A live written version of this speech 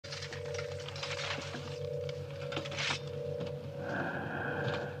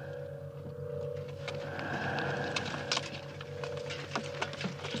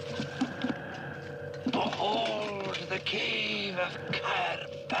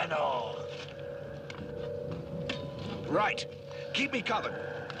Right. Keep me covered.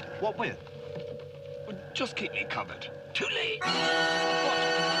 What with? Well, just keep me covered. Too late.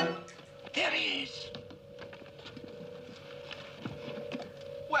 What? There he is.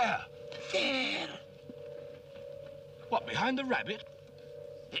 Where? There. What, behind the rabbit?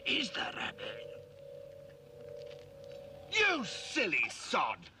 It is the rabbit. You silly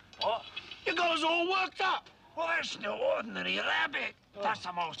sod! What? You got us all worked up! Well, that's no ordinary rabbit. That's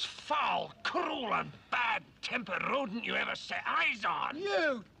the most foul, cruel, and bad-tempered rodent you ever set eyes on.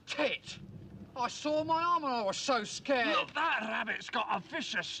 You tit! I saw my arm and I was so scared. Look, that rabbit's got a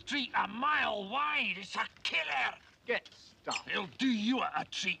vicious streak a mile wide. It's a killer. Get stuffed. He'll do you a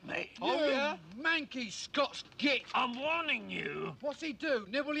treat, mate. Oh, yeah? Manky Scots git. I'm warning you. What's he do?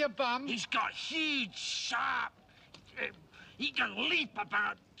 Nibble your bum? He's got huge, sharp... he can leap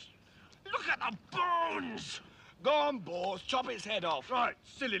about... Look at the bones! Go on, boss, chop its head off. Right,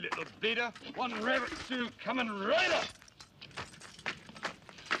 silly little bleeder. One rabbit stew coming right up.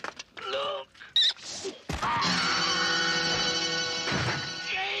 Look!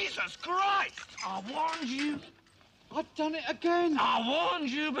 Jesus Christ! I warned you. I've done it again. I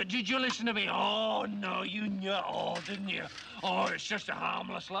warned you, but did you listen to me? Oh, no, you knew it all, didn't you? Oh, it's just a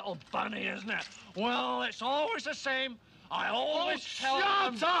harmless little bunny, isn't it? Well, it's always the same. I always tell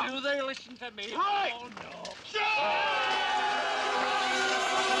them, shut up! do they listen to me? Right. Oh, no. Shut up!